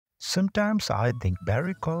Sometimes I think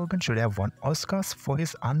Barry Keoghan should have won Oscars for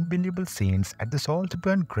his unbelievable scenes at the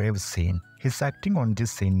Saltburn grave scene. His acting on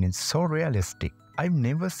this scene is so realistic. I've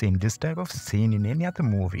never seen this type of scene in any other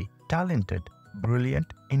movie. Talented,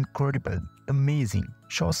 brilliant, incredible, amazing,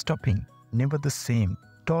 show-stopping, never the same,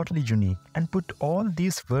 totally unique. And put all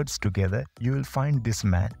these words together, you will find this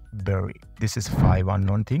man, Barry. This is 5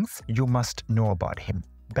 unknown things you must know about him.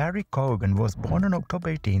 Barry Keoghan was born on October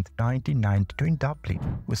 18, 1992 in Dublin,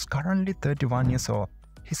 who is currently 31 years old.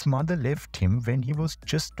 His mother left him when he was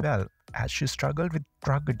just 12 as she struggled with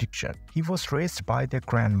drug addiction. He was raised by their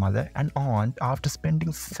grandmother and aunt after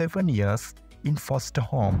spending 7 years in foster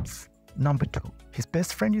homes. Number 2. His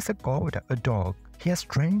best friend is a goat, a dog. He has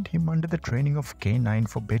trained him under the training of Canine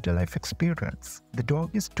for better life experience. The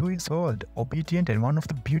dog is 2 years old, obedient and one of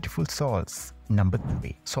the beautiful souls. Number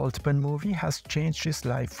 3. Saltburn movie has changed his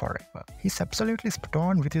life forever. He's absolutely spot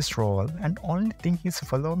on with his role, and only thing he's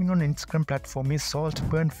following on Instagram platform is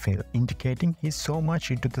Saltburn Phil, indicating he's so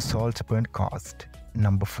much into the Saltburn cast.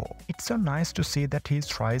 Number 4. It's so nice to see that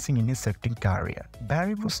he's rising in his acting career.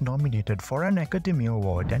 Barry was nominated for an Academy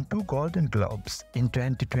Award and 2 Golden Globes. In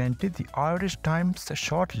 2020, the Irish Times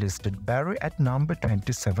shortlisted Barry at number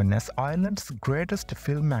 27 as Ireland's greatest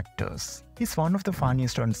film actors. He's one of the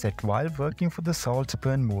funniest on set while working for the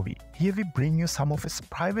Saltburn movie. Here we bring you some of his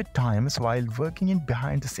private times while working in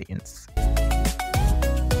behind the scenes.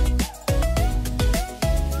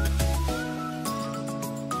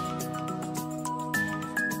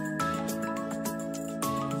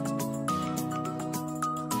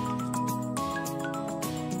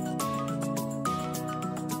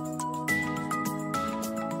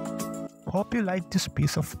 Hope you like this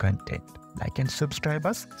piece of content. Like and subscribe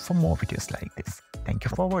us for more videos like this. Thank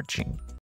you for watching.